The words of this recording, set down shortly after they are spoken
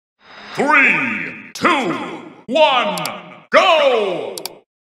3, 2, 1, go!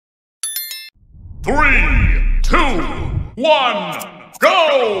 3, 2, 1,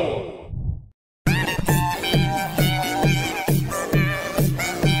 go!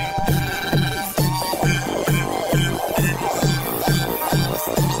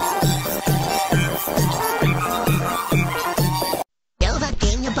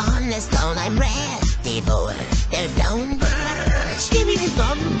 Stone, I'm ready for the down. Stibbity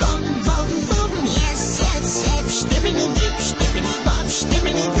bum bum bum bum. Yes, yes, yes. Stibbity dip, stibbity bop,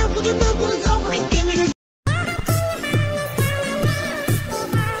 stibbity bubble bubble over. Stibbity.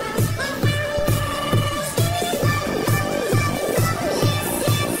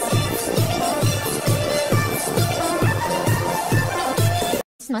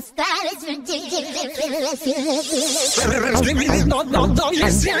 My style is ridiculous. Yes, yes.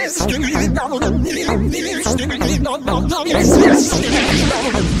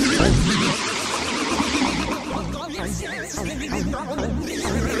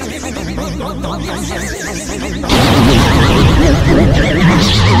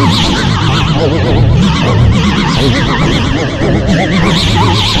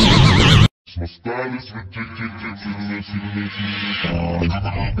 My style is ridiculous.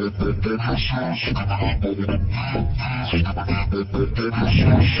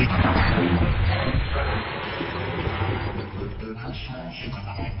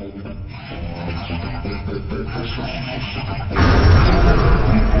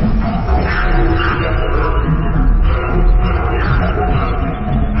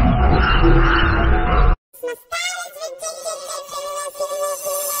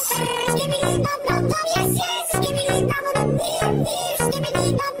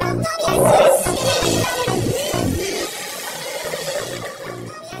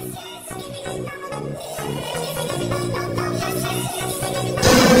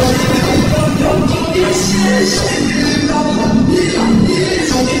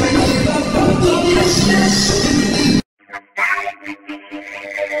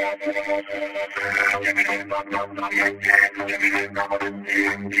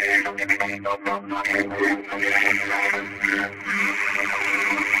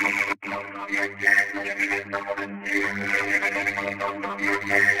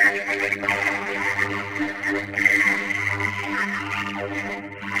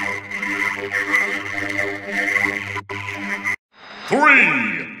 3,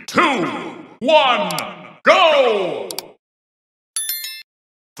 2, 1, go!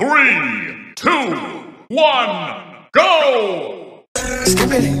 3, 2, 1, go!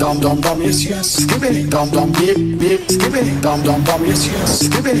 Skibidi dum dum dum, yes yes. Skibidi dum dum beep beep. Skibidi dum dum dum, yes yes.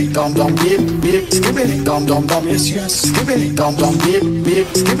 Skibidi dum dum beep beep. Skibidi dum dum dum, yes yes. Skibidi dum dum beep beep.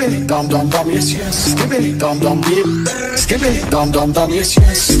 Skibidi dum dum dum, yes yes. Skibidi dum dum beep. Skibidi dum dum dum, yes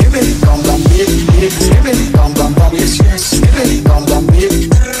yes. Skibidi dum dum beep beep. Skibidi dum dum dum, yes yes. Skibidi dum dum beep.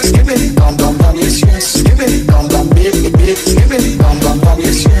 Skibidi dum dum dum, yes yes. Skibidi dum dum beep beep. Skibidi dum dum dum,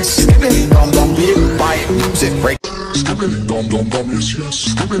 yes yes. Skibidi dum dum beep. Buy it, music break. Skibidi dum dum dum, yes yes.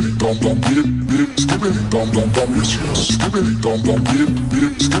 Skibidi dum dum beep beep. Skibidi dum dum dum, yes yes. Skibidi dum dum beep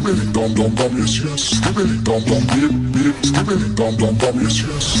beep. Skibidi dum dum dum, yes yes. Skibidi dum dum beep beep. Skibidi dum dum dum, yes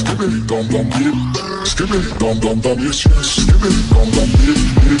yes. Skibidi dum dum beep. Skibidi dum dum dum, yes yes. Skibidi dum dum beep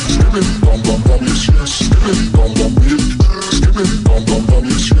beep. Skibidi dum dum dum, yes yes. Skibidi dum dum beep. Skibidi dum dum dum,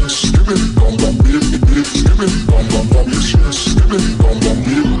 yes yes. Skibidi dum dum beep beep. Skibidi dum dum dum, yes yes. Skibidi dum dum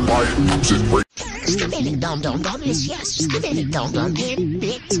beep. Buy it, music break. Skibidi dum dum dum, yes yes. Skibidi dum dum beep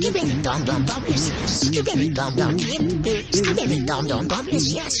beep. Skibidi dum dum dum, yes yes. Skibidi dum dum beep beep. Skibidi dum dum dum,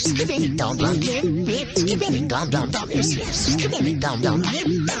 yes yes. Skibidi dum dum beep beep. Skibidi dum dum dum, yes yes. Skibidi dum dum beep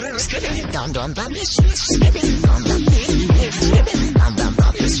beep. Skibidi dum dum dum, yes yes. Skibidi dum dum beep beep. Skibidi dum dum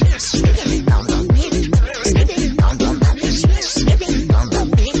dum, yes yes. Skibidi dum dum beep beep. Skibidi dum dum dum, yes yes. Skibidi dum dum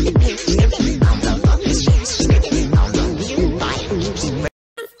beep beep. Skibidi dum dum dum, yes yes. Skibidi dum dum beep. Buy it, music break.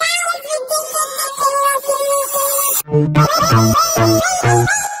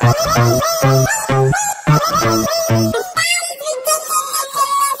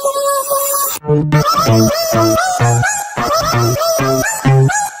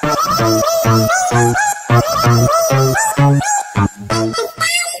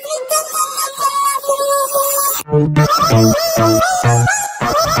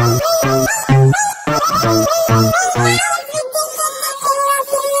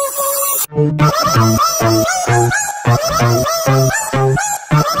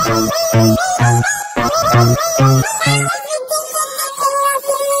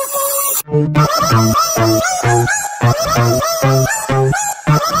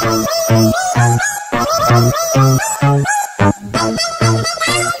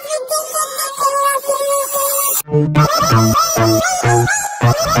 That's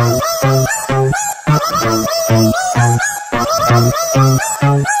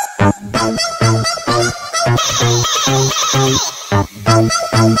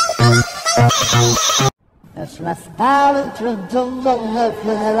my style.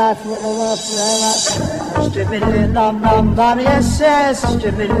 Stibidi dum dum dum, yes yes.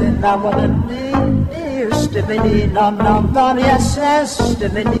 Stibidi dum dum dum, stibidi dum dum dum, yes yes.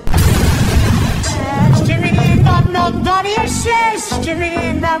 Stibidi dum dum dum, yes yes.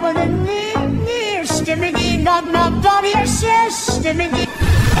 Stibidi dum dum dum, stibidi dum dum dum, yes yes. Stibidi.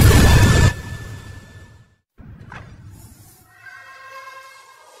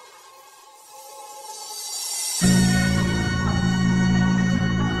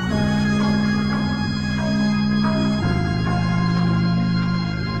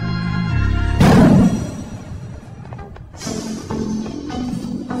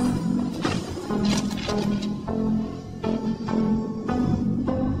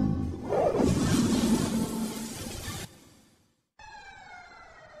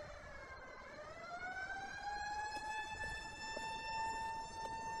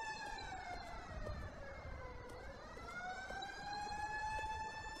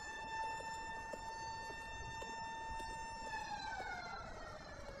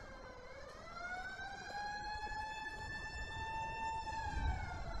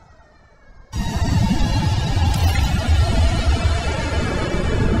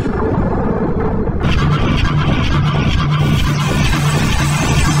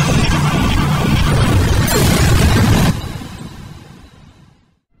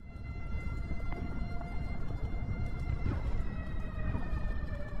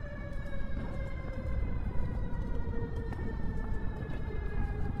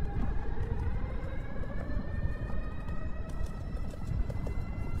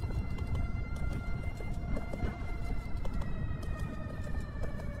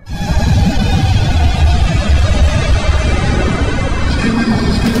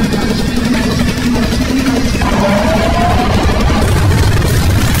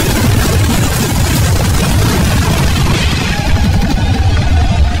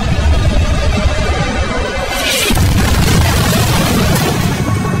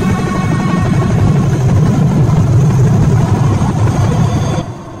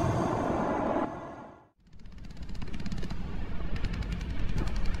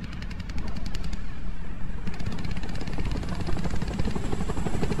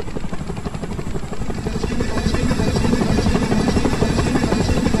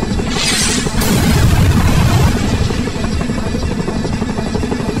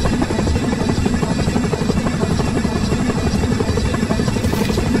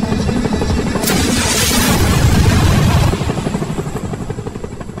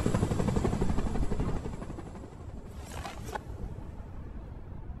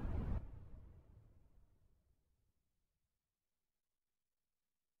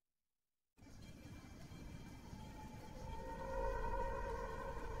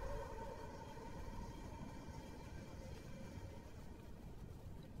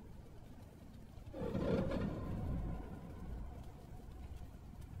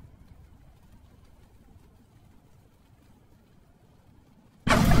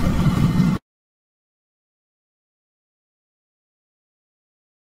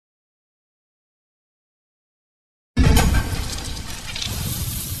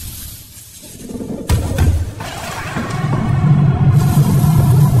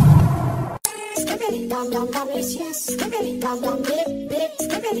 dum dum dum, yes yes. Skibidi dum dum dip dip.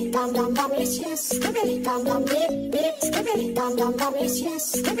 Skibidi dum dum dum, yes yes. Skibidi dum dum dip dip. Skibidi dum dum dum, yes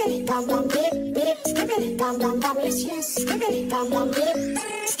yes. Skibidi dum dum dip dip. Skibidi dum dum dum, yes yes. Skibidi dum dum dip.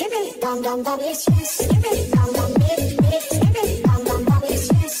 Skibidi dum dum dum, yes yes. Skibidi dum dum dip dip. Skibidi dum dum dum, yes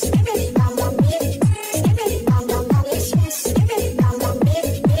yes. Skibidi dum dum dip. Skibidi dum dum dum, yes yes. Skibidi dum dum dip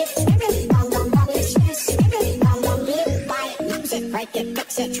dip. Skibidi dum dum dum, yes yes. Skibidi dum dum dip. Buy it, use it, break it,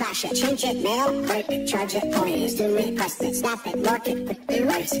 fix it, trash it, change it, mail, break it, charge it, coins, do it, press it, snap it, mark it, quick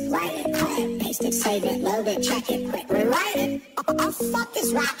erase it, write it, cut it, paste it, save it, load it, check it, quick rewrite it. Oh fuck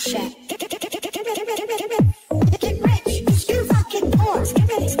this rap shit. Get rich, you fucking poor.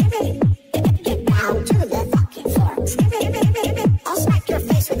 Skibidi. Get down to the fucking floor. Skibidi. I'll smack your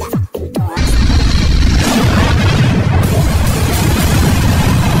face with that fucking door.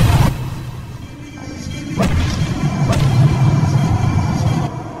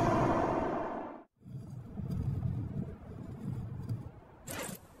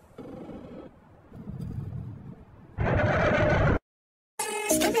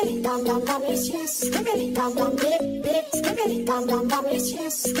 dum dum dum yes yes. Skibidi dum dum dip dip. Skibidi dum dum dum yes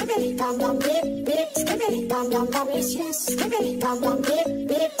yes. Skibidi dum dum dip dip. Skibidi dum dum dum yes yes. Skibidi dum dum dip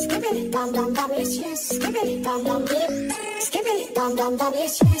dip. Skibidi dum dum dum yes yes. Skibidi dum dum dip. Skibidi dum dum dum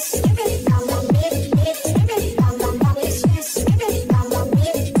yes yes. Skibidi dum dum dip dip. Skibidi dum dum dum yes yes. Skibidi dum dum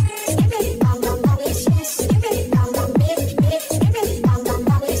dip. Skibidi dum dum dum yes yes. Skibidi dum dum dip dip. Skibidi dum dum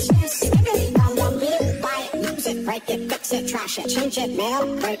dum yes yes. Skibidi dum dum dip. Buy it, use it, break it, fix it, trash it, change it, mail,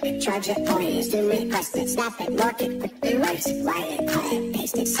 break it, charge it, please do it, press it, snap it, mark it, quick erase it, write it, cut it,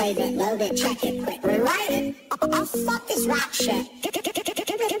 paste it, save it, load it, check it, quick rewrite it. Oh fuck this rap shit. Get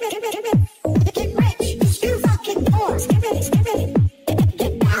rich, screw fucking doors. Get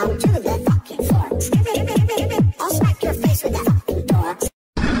down to the fucking floor. I'll smack your face with that fucking door.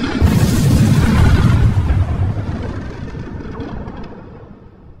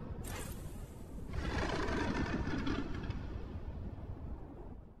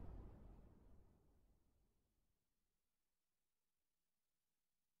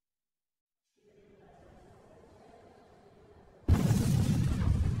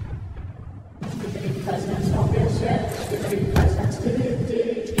 Presidents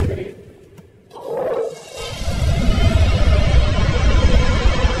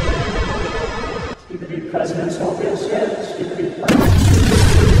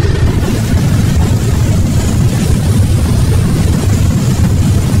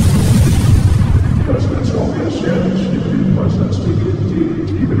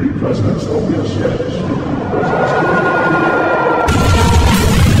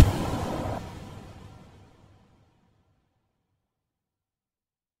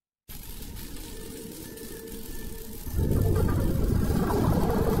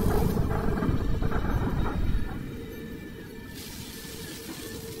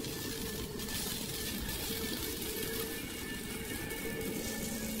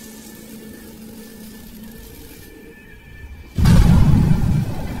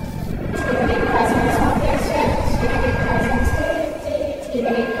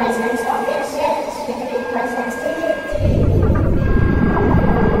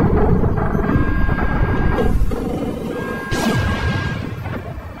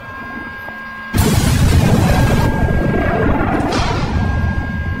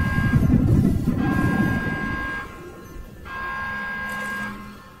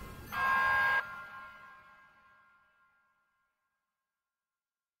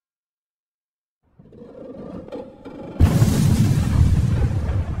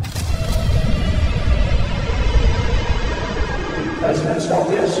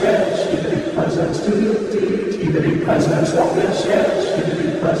don't yes, yes. Skibidi presidents do you deed. Skibidi presidents don't yes, yes.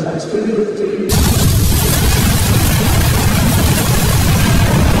 Skibidi presidents do you deed.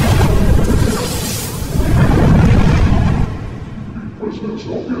 Presidents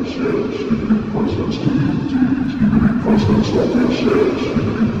don't yes, yes. Skibidi presidents do you deed. Skibidi presidents don't yes, yes.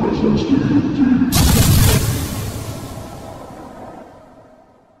 Skibidi presidents do you deed.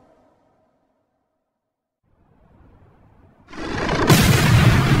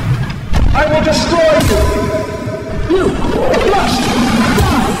 I will destroy you! You must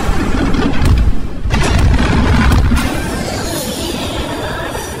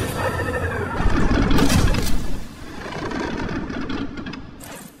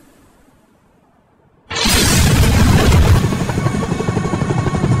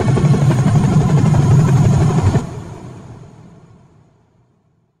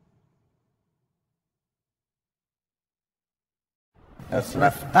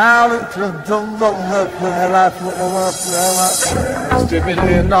die!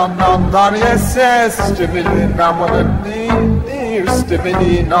 Skibidi nom nom don yes yes. Skibidi nom what need.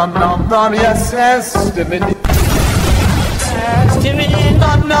 Skibidi nom nom don yes yes. Skibidi. Skibidi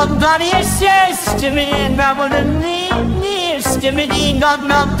nom nom don yes yes. Skibidi nom what need. Skibidi nom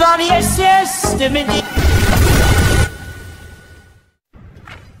nom don yes yes. Skibidi.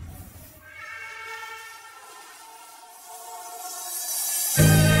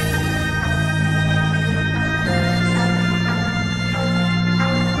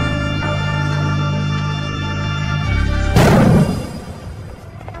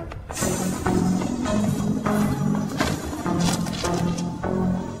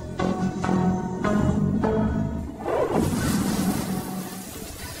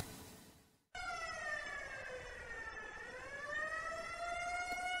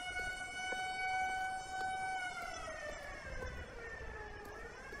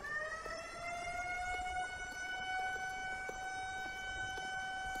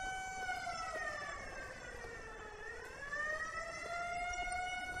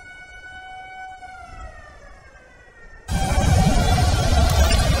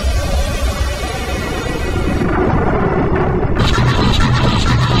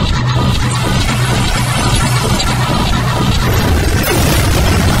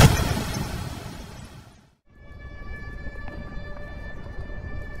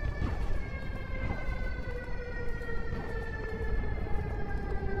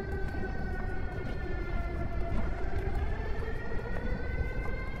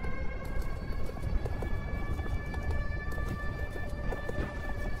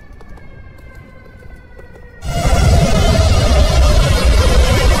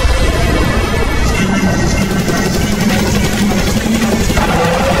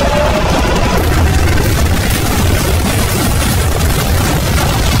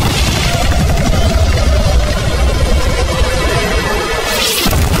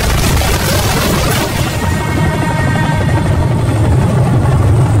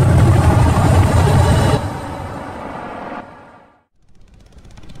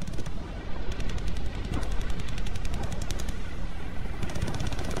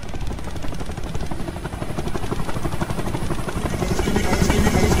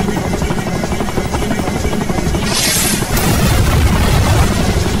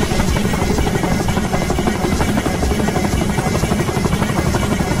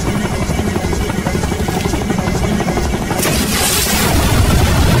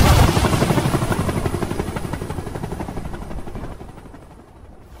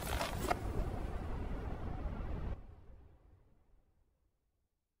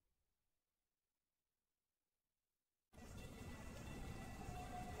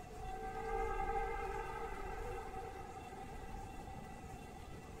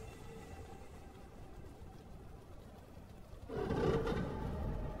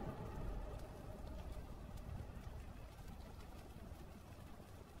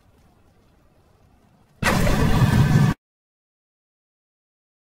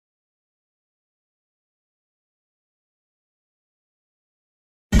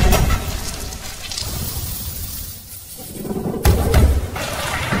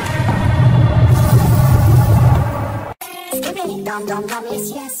 Skibidi dum dum dum, yes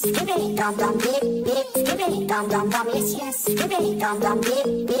yes. Skibidi dum dum beep beep. Skibidi dum dum dum, yes yes. Skibidi dum dum beep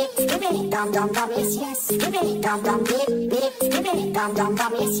beep. Skibidi dum dum dum, yes yes. Skibidi dum dum beep beep. Skibidi dum dum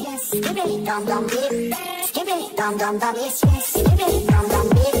dum, yes yes. Skibidi dum dum beep. Skibidi dum dum dum, yes yes. Skibidi dum dum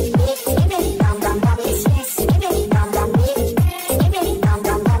beep beep. Skibidi dum dum dum, yes yes. Skibidi dum dum beep. Skibidi dum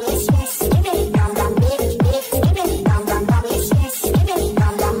dum dum, yes yes. Skibidi dum dum beep beep. Skibidi dum dum dum, yes yes. Skibidi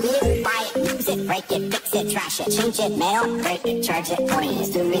dum dum beep. Buy it, use it, break it, fix it, trash it, change it, mail, break it, charge it, point it,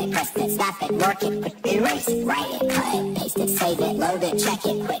 zoom it, press it, snap it, work it, quick erase it, write it, cut it, paste it, save it, load it, check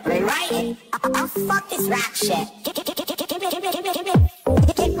it, quick rewrite it. Oh fuck this rap shit. Get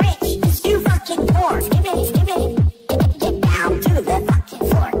rich, just do fucking poor. Get down to the fucking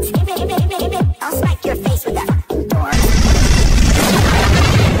floor. I'll smack your face with that fucking door.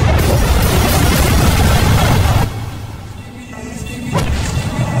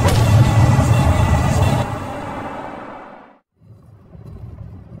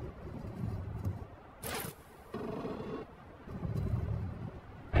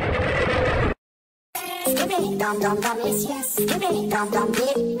 Skibidi dum dum dum, yes yes. Skibidi dum dum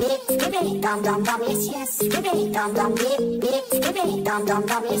beep beep. Skibidi dum dum dum, yes yes. Skibidi dum dum beep beep. Skibidi dum dum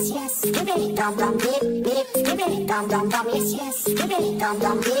dum, yes yes. Skibidi dum dum beep beep. Skibidi dum dum dum, yes yes. Skibidi dum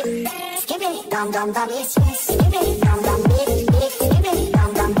dum beep. Skibidi dum dum dum, yes yes. Skibidi dum dum beep beep. Skibidi dum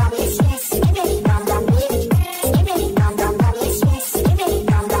dum dum, yes yes. Skibidi dum dum beep. Skibidi dum dum dum, yes yes. Skibidi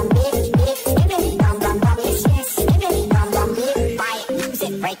dum dum beep beep. Skibidi dum dum dum, yes yes. Skibidi dum dum beep. Buy it, use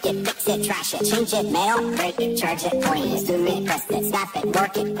it, break it, fix it, trash it, change it, mail, break it, charge it, point it, zoom it, press it, snap it,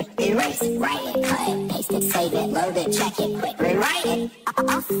 work it, quick erase it, write it, cut it, paste it, save it, load it, check it, quick rewrite it.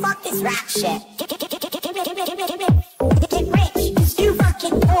 Oh fuck this rap shit. Get rich, just do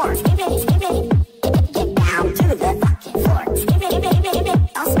fucking poor. Get down to the fucking floor.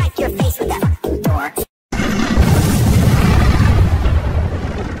 I'll smack your face with that fucking door.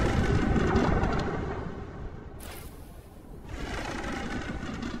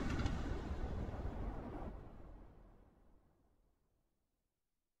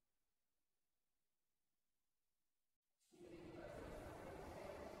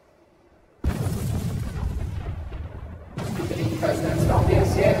 President's not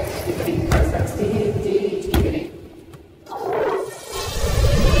yes, yes. Skibidi president's skibidi.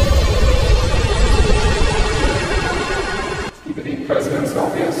 Skibidi president's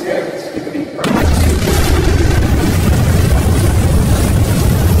not yes, yes. Skibidi president's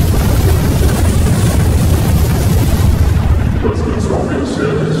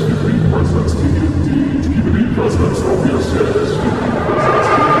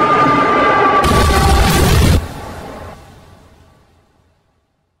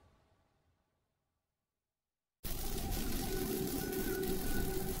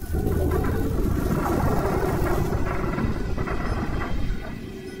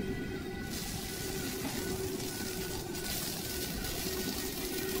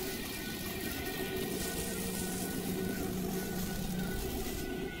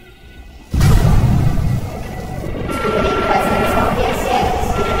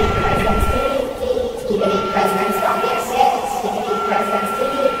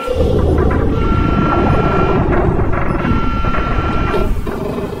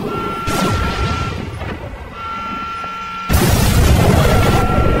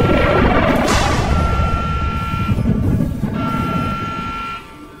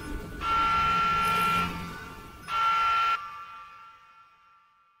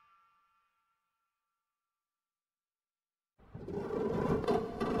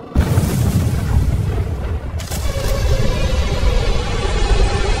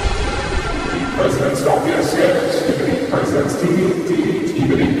President's not yes, yes. Skibidi president's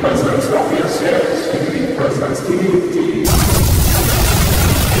skibidi. President's not yes, yes. Skibidi president's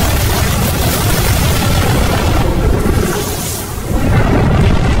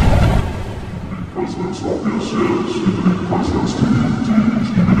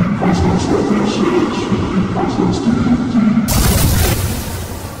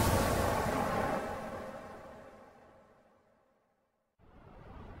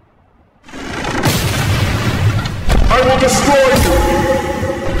I will destroy you!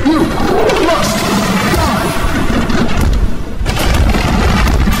 You must die!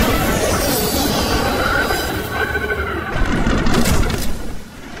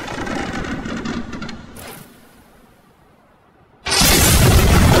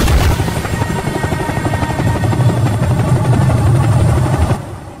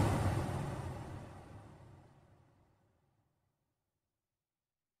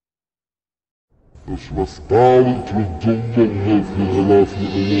 Let's balance with the love with the love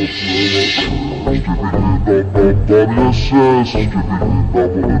with the love.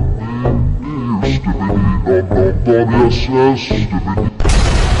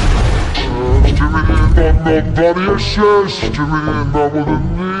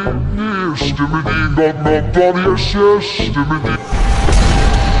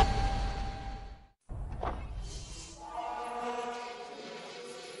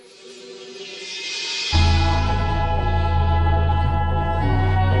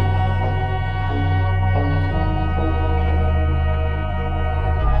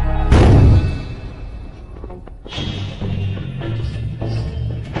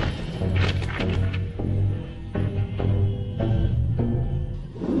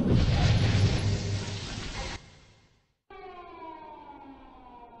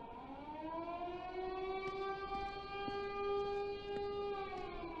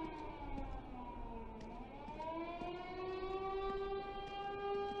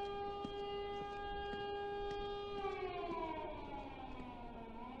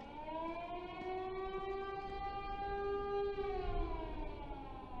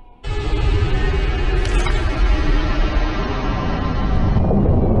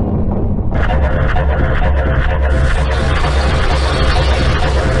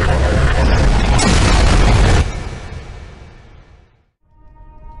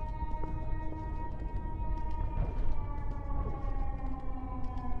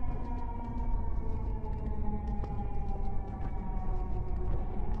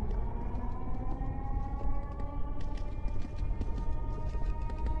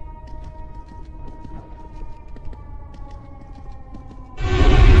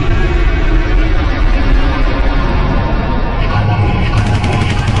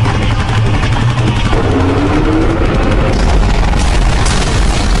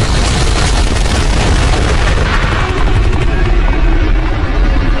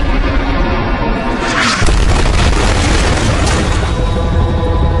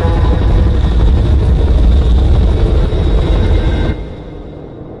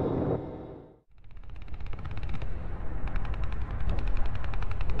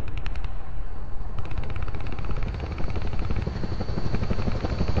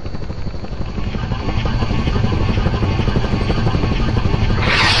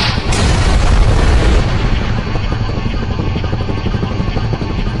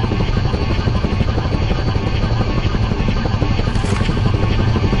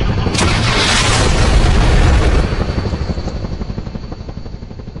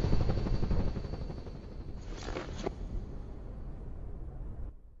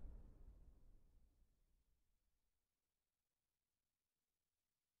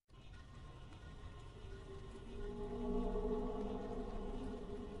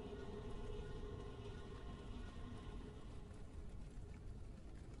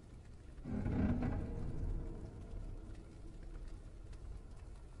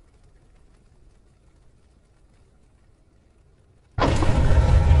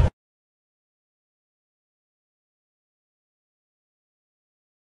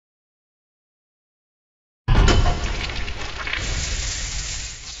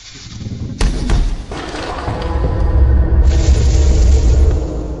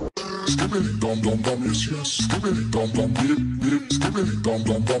 Skibidi dum dum dum, yes yes. Skibidi dum dum dip dip. Skibidi dum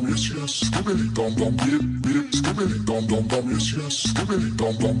dum dum, yes yes. Skibidi dum dum dip dip. Skibidi dum dum dum, yes yes. Skibidi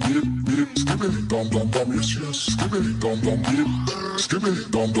dum dum dip dip. Skibidi dum dum dum, yes yes. Skibidi dum dum dip. Skibidi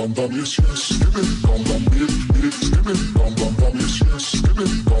dum dum dum, yes yes. Skibidi dum dum dip dip. Skibidi dum dum dum, yes yes.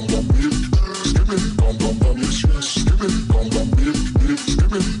 Skibidi dum dum dip. Skibidi dum dum dum, yes yes. Skibidi dum dum dip dip.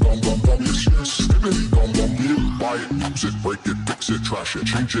 Skibidi dum dum dum, yes yes. Skibidi dum dum dip. Buy it, use it, break it, fix it, trash it,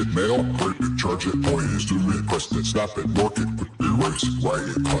 change it, mail, break it, charge it, point it, do it, press it, snap it, mark it, quick erase it, write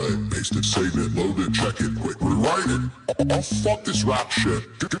it, cut it, paste it, save it, load it, check it, quick rewrite it. Oh fuck this rap shit.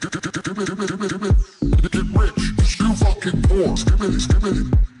 Get rich, you fucking poor. Skibidi.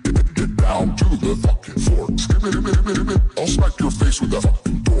 Get down to the fucking floor. Skibidi. I'll smack your face with that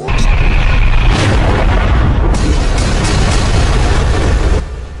fucking door.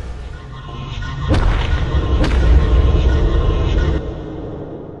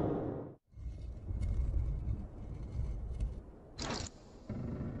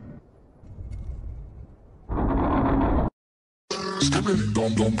 Skibidi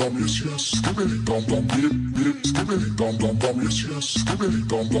dum dum dum, yes yes. Skibidi dum dum dip dip. Skibidi dum dum dum, yes yes. Skibidi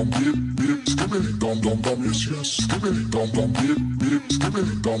dum dum dip dip. Skibidi dum dum dum, yes yes. Skibidi dum dum dip dip.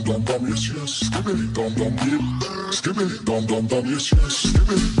 Skibidi dum dum dum, yes yes. Skibidi dum dum dip. Skibidi dum dum dum, yes yes.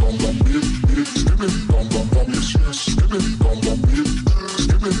 Skibidi dum dum dip dip. Skibidi dum dum dum, yes yes. Skibidi dum dum dip.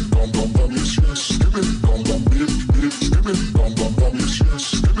 Skibidi dum dum dum, yes yes.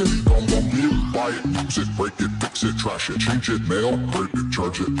 trash it, change it, mail, break it,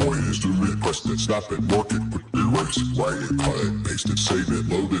 charge it, point it, zoom it, press it, snap it, mark it, quick erase it, write it, cut it, paste it, save it,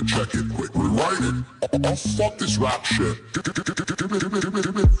 load it, check it, quick rewrite it. Oh, fuck this rap shit. Get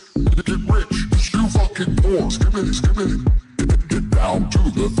rich, screw fucking poor. Skibidi. Get down to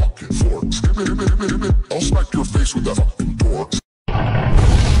the fucking floor. Skibidi. I'll smack your face with that fucking door.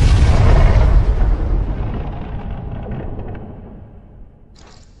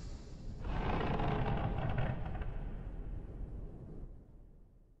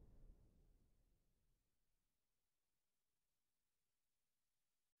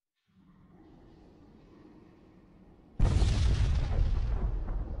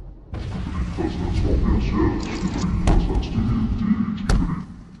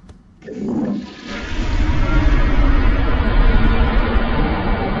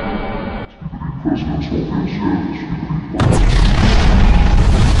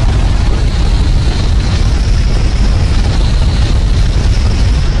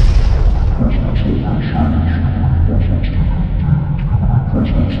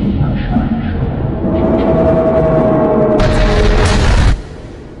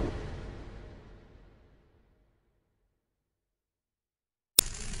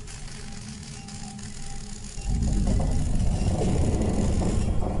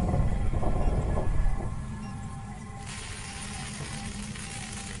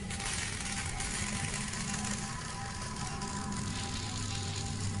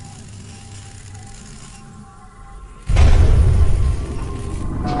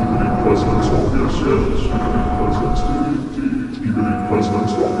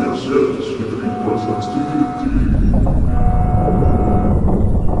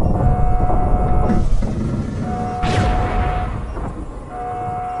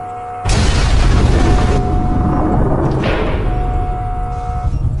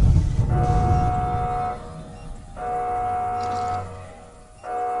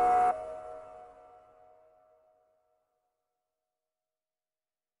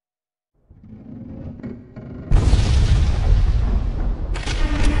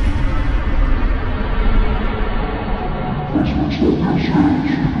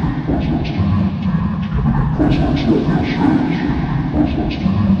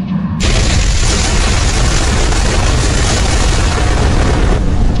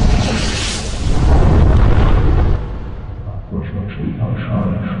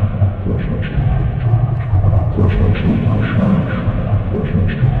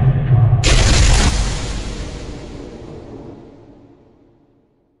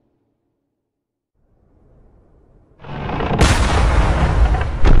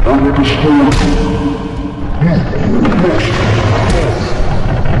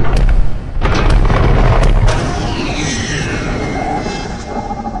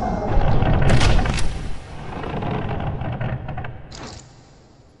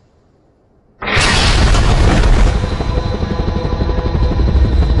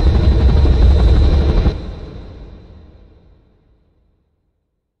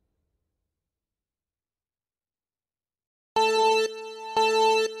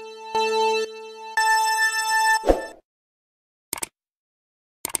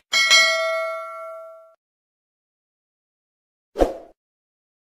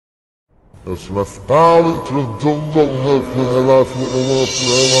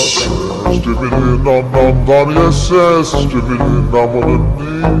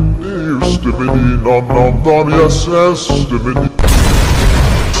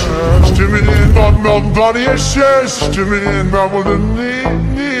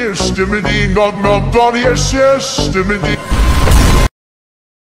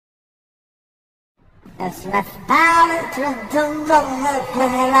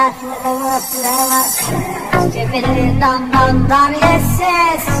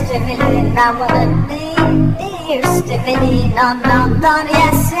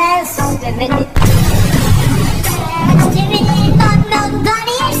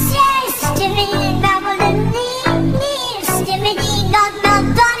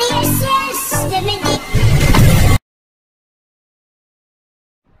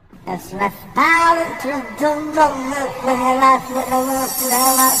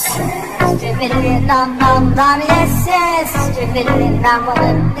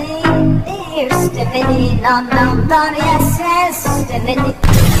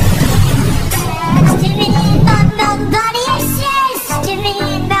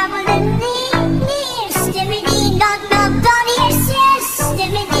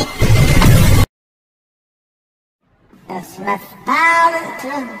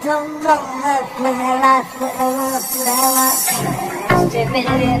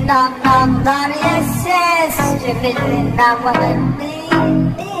 Skibidi dum dum dum, yes yes. Skibidi dum with a D.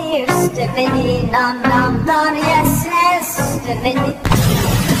 Skibidi dum dum dum, yes yes. Skibidi.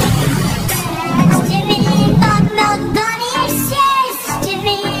 Skibidi dum dum dum, yes yes.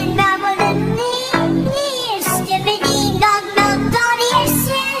 Skibidi dum with a D. Skibidi dum dum dum, yes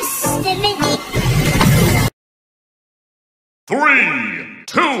yes. Skibidi. 3,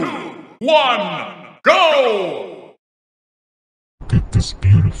 2, 1, go! Get this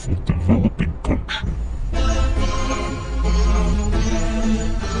beautiful developing country.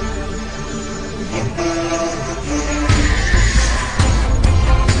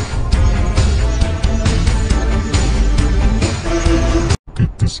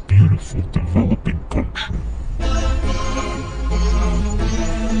 Get this beautiful developing country.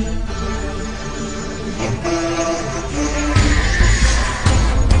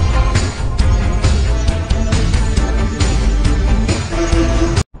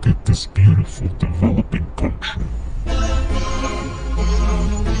 Get this beautiful developing country.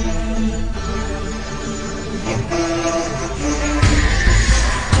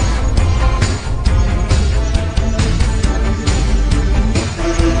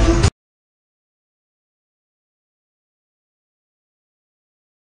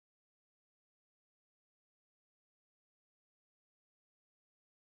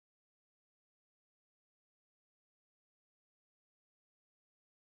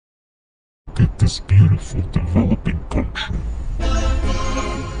 Get this beautiful developing country.